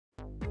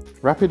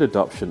Rapid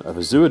adoption of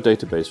Azure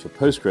Database for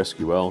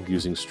PostgreSQL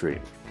using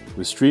Striim,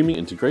 with streaming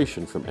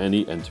integration from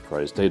any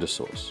enterprise data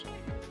source.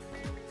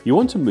 You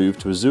want to move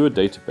to Azure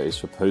Database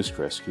for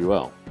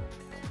PostgreSQL,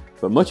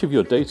 but much of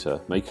your data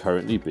may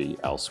currently be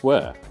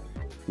elsewhere,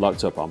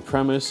 locked up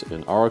on-premise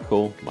in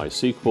Oracle,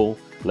 MySQL,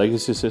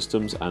 legacy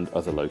systems, and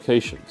other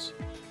locations.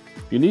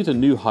 You need a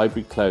new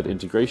hybrid cloud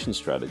integration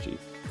strategy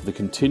for the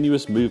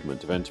continuous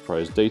movement of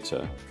enterprise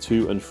data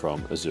to and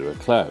from Azure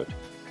Cloud,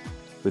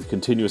 with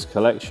continuous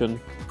collection,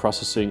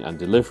 processing, and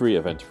delivery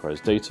of enterprise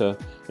data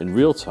in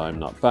real time,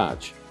 not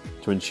batch,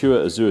 to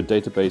ensure Azure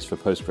Database for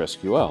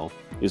PostgreSQL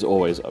is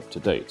always up to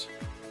date.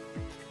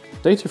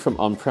 Data from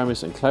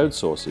on-premise and cloud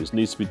sources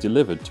needs to be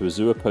delivered to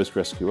Azure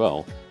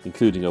PostgreSQL,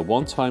 including a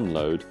one-time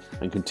load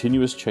and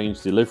continuous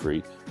change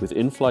delivery with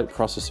in-flight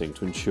processing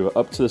to ensure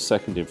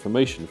up-to-the-second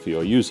information for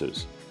your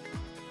users.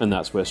 And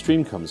that's where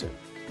Striim comes in.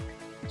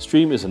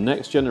 Striim is a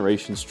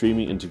next-generation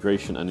streaming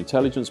integration and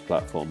intelligence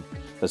platform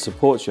that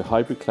supports your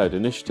hybrid cloud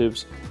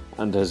initiatives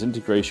and has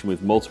integration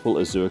with multiple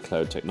Azure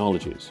cloud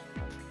technologies.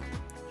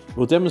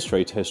 We'll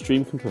demonstrate how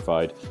Striim can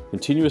provide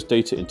continuous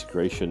data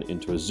integration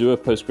into Azure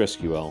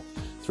PostgreSQL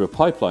through a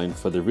pipeline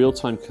for the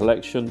real-time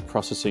collection,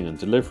 processing, and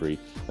delivery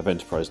of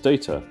enterprise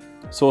data,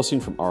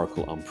 sourcing from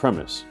Oracle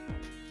on-premise.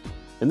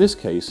 In this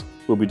case,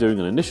 we'll be doing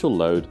an initial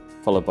load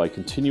followed by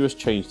continuous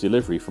change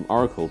delivery from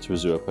Oracle to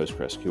Azure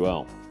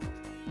PostgreSQL.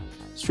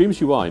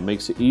 Striim's UI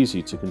makes it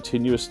easy to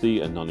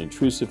continuously and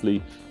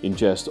non-intrusively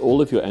ingest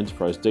all of your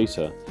enterprise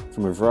data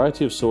from a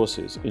variety of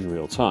sources in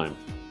real time.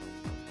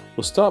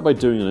 We'll start by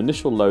doing an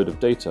initial load of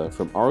data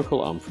from Oracle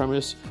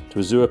on-premise to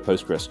Azure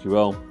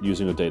PostgreSQL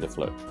using a data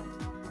flow.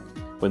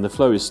 When the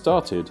flow is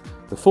started,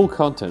 the full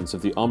contents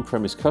of the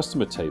on-premise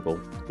customer table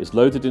is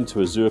loaded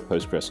into Azure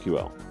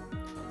PostgreSQL.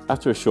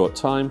 After a short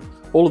time,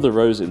 all of the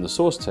rows in the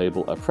source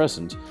table are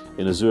present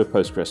in Azure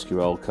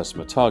PostgreSQL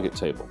customer target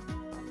table.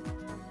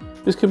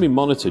 This can be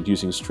monitored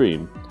using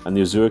Striim and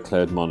the Azure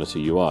Cloud Monitor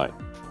UI.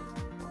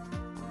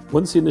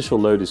 Once the initial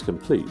load is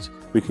complete,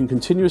 we can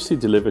continuously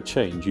deliver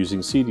change using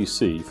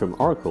CDC from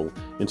Oracle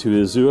into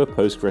the Azure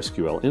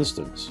PostgreSQL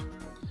instance.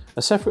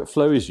 A separate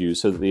flow is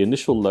used so that the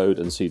initial load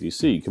and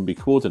CDC can be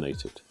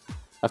coordinated.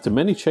 After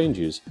many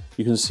changes,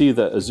 you can see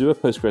that Azure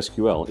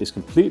PostgreSQL is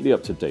completely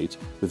up to date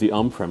with the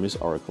on-premise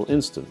Oracle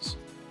instance.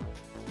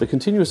 The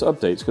continuous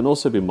updates can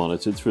also be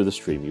monitored through the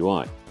Striim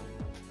UI.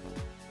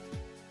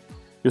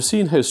 You've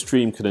seen how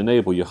Striim can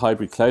enable your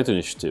hybrid cloud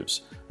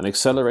initiatives and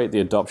accelerate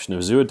the adoption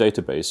of Azure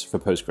Database for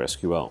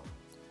PostgreSQL.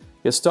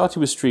 Get started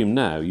with Striim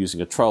now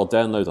using a trial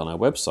download on our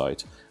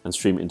website and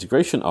Striim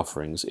integration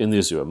offerings in the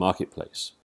Azure Marketplace.